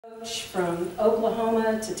Coach from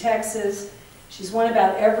Oklahoma to Texas. She's won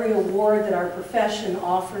about every award that our profession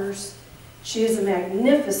offers. She is a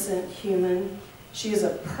magnificent human. She is a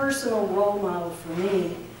personal role model for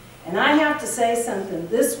me. And I have to say something.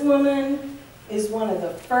 This woman is one of the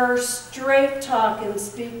first straight-talking,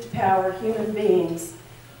 speak-to-power human beings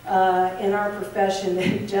in our profession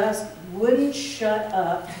that just wouldn't shut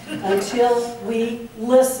up until we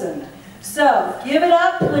listened. So, give it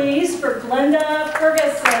up, please, for Glenda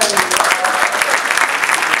Ferguson.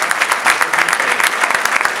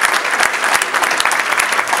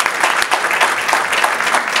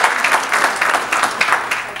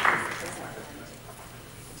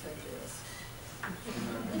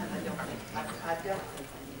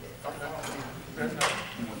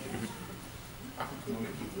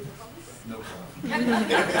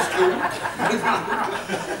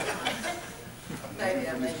 Maybe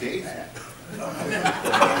I made it bad. I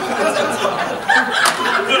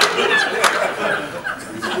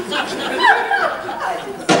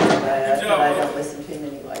didn't say bad, but I don't listen to him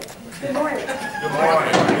anyway. Good morning. Good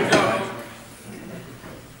morning.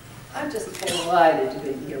 I'm just delighted to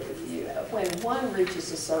be here with you. When one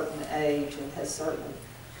reaches a certain age and has certain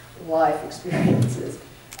life experiences,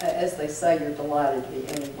 as they say, you're delighted to be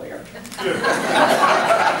anywhere.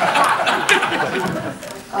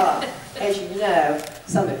 As you know,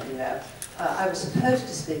 some of you know, I was supposed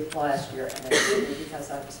to speak last year, and I didn't because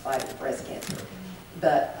I was fighting breast cancer.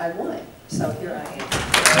 But I won, so here I am.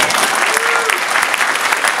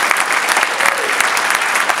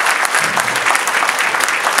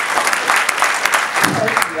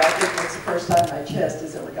 I think it's the first time my chest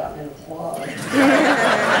has ever gotten in a clog.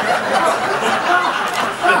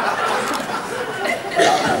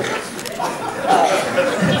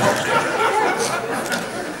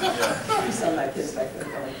 Some of my kids back there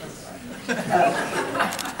really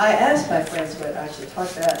I asked my friends what I should talk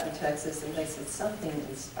about in Texas, and they said something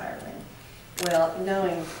inspiring. Well,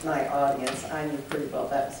 knowing my audience, I knew pretty well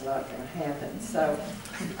that was not going to happen. So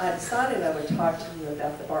I decided I would talk to you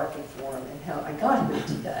about the Barkley Forum and how I got here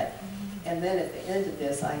today. And then at the end of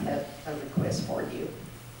this, I have a request for you.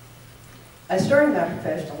 I started my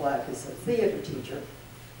professional life as a theater teacher,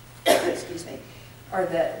 excuse me, or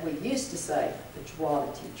that we used to say, a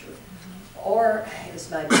drama teacher, or as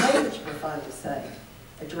my parents were fond of saying,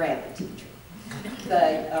 a drama teacher.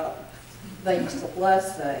 They used to love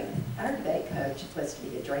saying, our debate coach was to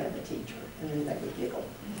be a drama teacher, and then they would giggle.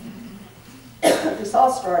 This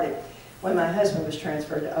all started when my husband was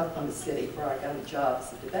transferred to Oklahoma City, where I got a job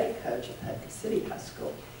as a debate coach at Putnam City High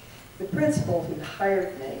School. The principal who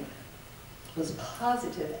hired me was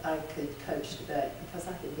positive I could coach debate because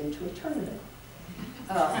I had been to a tournament.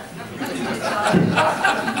 I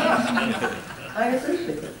agreed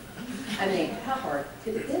with him. I mean, how hard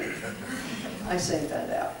could it be? I soon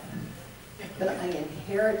found out. But I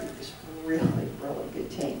inherited this really, really good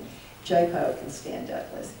team. Jay Polk and Stan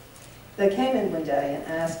Douglas. They came in one day and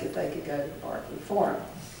asked if they could go to the Barkley Forum.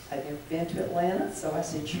 I'd never been to Atlanta, so I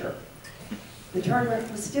said sure. The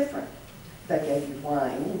tournament was different. They gave you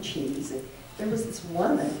wine and cheese, and there was this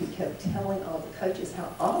woman who kept telling all the coaches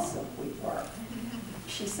how awesome we were.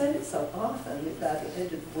 She said it so often that by the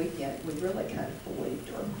end of the weekend, we really kind of believed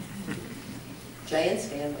her. Jay and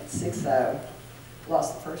Stan went 6-0,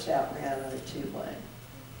 lost the first out round on a 2-1.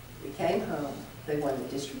 We came home, they won the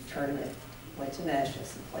district tournament, went to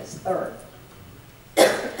nationals and placed third.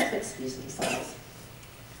 Excuse me, size.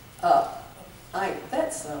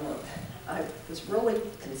 That summer, I was really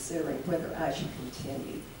considering whether I should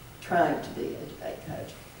continue trying to be a debate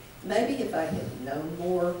coach. Maybe if I had known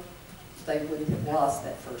more, they wouldn't have lost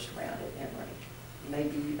that first round at Emory.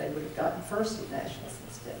 Maybe they would have gotten first at nationals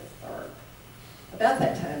instead of third. About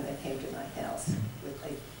that time, they came to my house with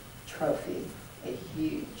a trophy, a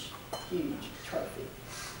huge, huge trophy.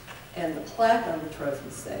 And the plaque on the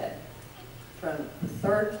trophy said, from the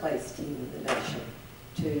third place team in the nation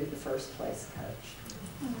to the first place coach,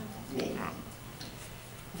 me.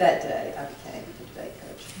 That day, I became the debate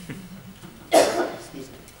coach. Excuse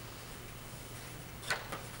me.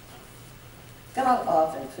 God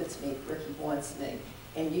often puts me where he wants me,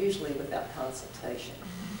 and usually without consultation.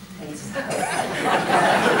 And so,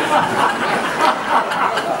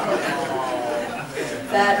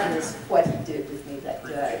 that is what he did with me that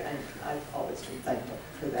day, and I've always been thankful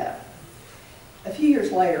for that. A few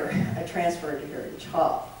years later, I transferred to Heritage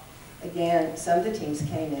Hall. Again, some of the teams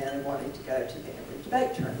came in and wanted to go to the Emory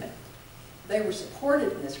debate tournament. They were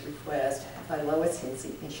supported in this request by Lois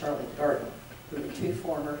Hinsey and Charlotte Garden, who were two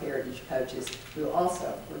former Heritage coaches who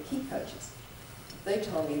also were key coaches. They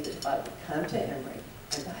told me that if I would come to Emory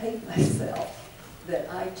and behave myself, that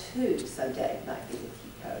I too someday might be a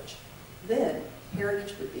key coach.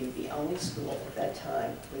 Heritage would be the only school at that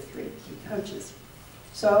time with 3 key coaches.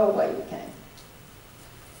 So away we came.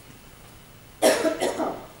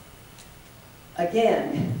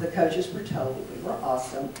 Again, the coaches were told that we were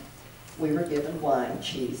awesome. We were given wine,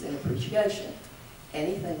 cheese, and appreciation.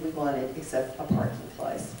 Anything we wanted except a parking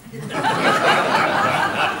place.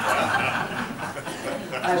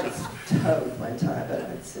 I was towed one time, but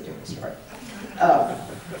it's a different story.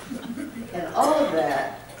 And all of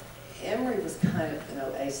that, Emory was kind of an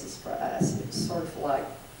oasis for us. It was sort of like,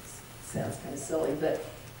 sounds kind of silly, but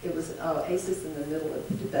it was an oasis in the middle of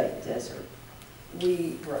the debate desert.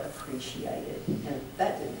 We were appreciated, and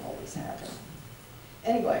that didn't always happen.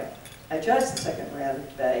 Anyway, I judged the second round of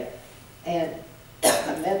debate, and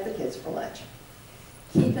I met the kids for lunch.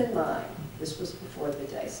 Keep in mind, this was before the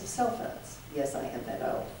days of cell phones. Yes, I am that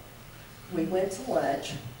old. We went to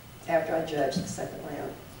lunch after I judged the second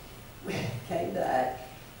round. We came back,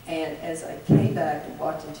 and as I came back and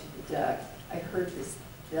walked into the duck, I heard this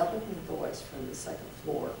delicate voice from the second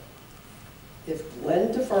floor. If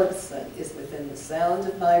Glenda Ferguson is within the sound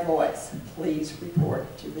of my voice, please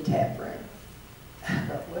report to the tap room. I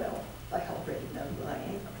thought, well, they already know who I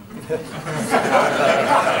am.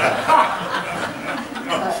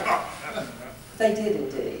 They did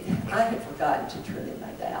indeed. I had forgotten to turn in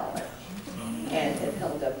my ballot and had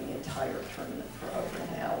held up the entire tournament for over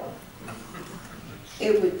an hour.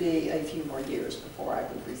 It would be a few more years before I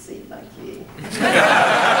would receive my key.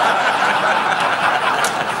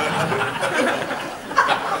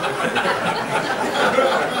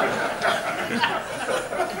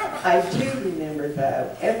 I do remember,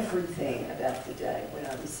 though, everything about the day when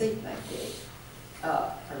I received my key.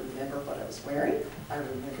 I remember what I was wearing. I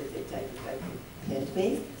remember the day that they pinned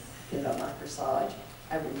me, pinned on my corsage.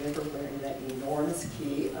 I remember wearing that enormous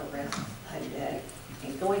key around my neck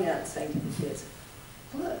and going out and saying to the kids,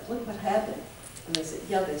 look what happened. And they said,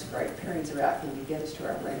 yeah, that's great. Parents are out. Can you get us to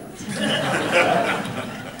our rounds?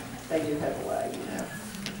 They do have a way, you know.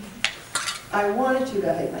 I wanted to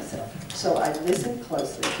behave myself, so I listened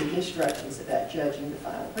closely to the instructions about judging the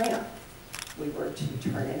final round. We were to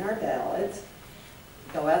turn in our ballots,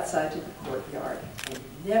 go outside to the courtyard, and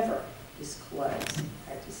never disclose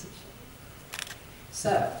our decision.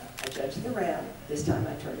 So I judged the round. This time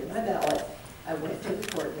I turned in my ballot. I went to the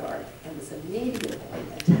courtyard and was immediately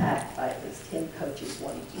attacked by at least 10 coaches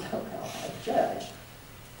wanting to know how I judged.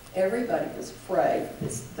 Everybody was afraid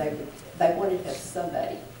they wanted to have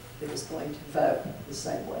somebody that was going to vote the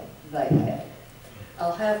same way they had.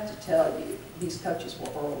 I'll have to tell you, these coaches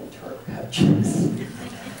were early Turk coaches.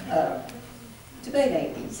 Debate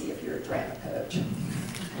ain't easy if you're a drama coach.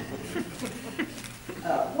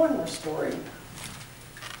 One more story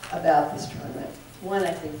about this tournament. One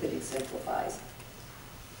I think that exemplifies.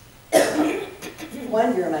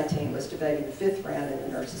 One year my team was debating the 5th round in the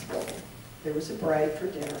nurses' building. There was a break for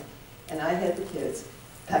dinner, and I had the kids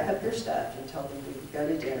pack up their stuff and tell them we would go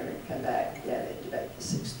to dinner and come back again and debate the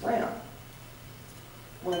 6th round.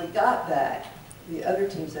 When we got back, the other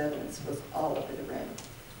team's evidence was all over the room,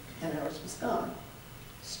 and ours was gone,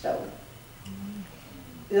 stolen.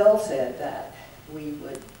 Bill said that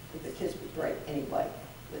the kids would break anyway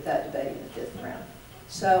without debating the 5th round.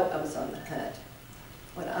 So I was on the hunt.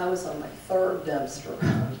 When I was on my 3rd dumpster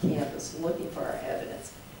on campus looking for our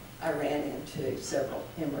evidence, I ran into several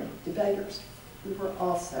Emory debaters who were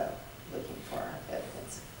also looking for our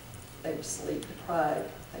evidence. They were sleep deprived,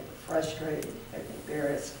 they were frustrated, they were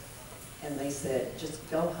embarrassed, and they said, just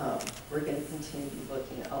go home. We're going to continue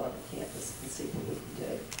looking all over campus and see what we can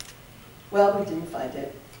do. Well, we didn't find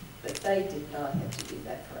it, but they did not have to do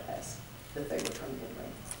that for us, that they were from Emory.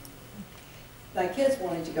 My kids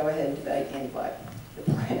wanted to go ahead and debate anyway. The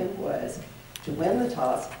plan was to win the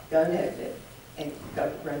toss, go negative, and go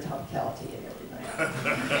run topicality in every round.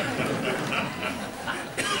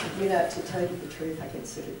 You know, to tell you the truth, I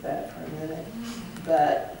considered that for a minute,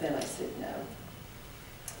 but then I said no.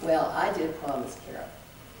 Well, I did promise Carol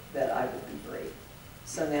that I would be brief.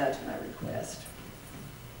 So now to my request.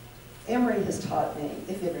 Emory has taught me,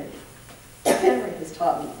 if Emory has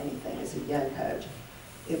taught me anything as a young coach,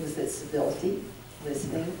 it was that civility,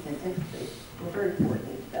 listening, and empathy were very important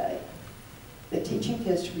in debate. That teaching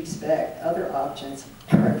kids to respect other options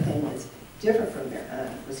or opinions different from their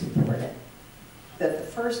own was important. That the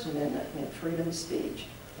First Amendment meant freedom of speech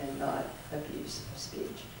and not abuse of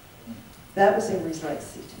speech. That was Emory's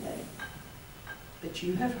legacy to me. But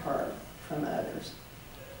you have heard from others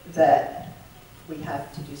that we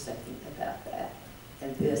have to do something about that.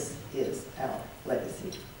 And this is our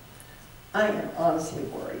legacy. I am honestly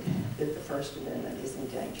worried that the First Amendment is in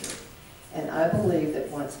danger. And I believe that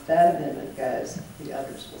once that amendment goes, the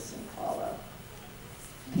others will soon follow.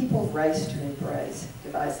 People race to embrace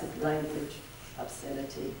divisive language,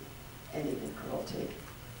 obscenity, and even cruelty.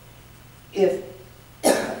 If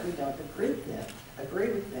we don't agree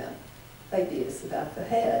with them, they beat us about the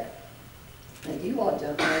head. Now, you all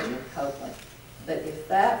don't know Jim Copeland, but if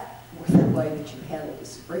that were the way that you handle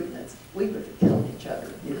disagreements, we would have killed each other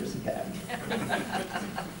years ago.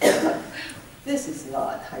 This is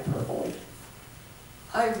not hyperbole.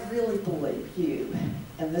 I really believe you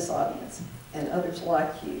and this audience and others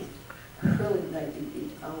like you really may be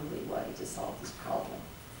the only way to solve this problem.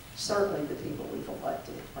 Certainly the people we've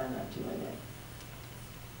elected are not doing it.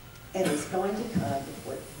 And it's going to come with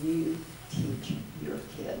what you teach your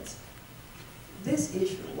kids. This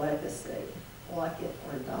is your legacy, like it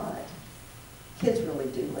or not. Kids really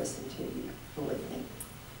do listen to you, believe me.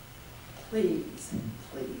 Please,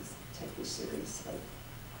 please take this seriously.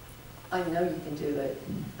 I know you can do it.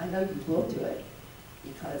 I know you will do it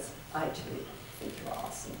because I too think you're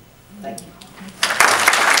awesome. Thank you.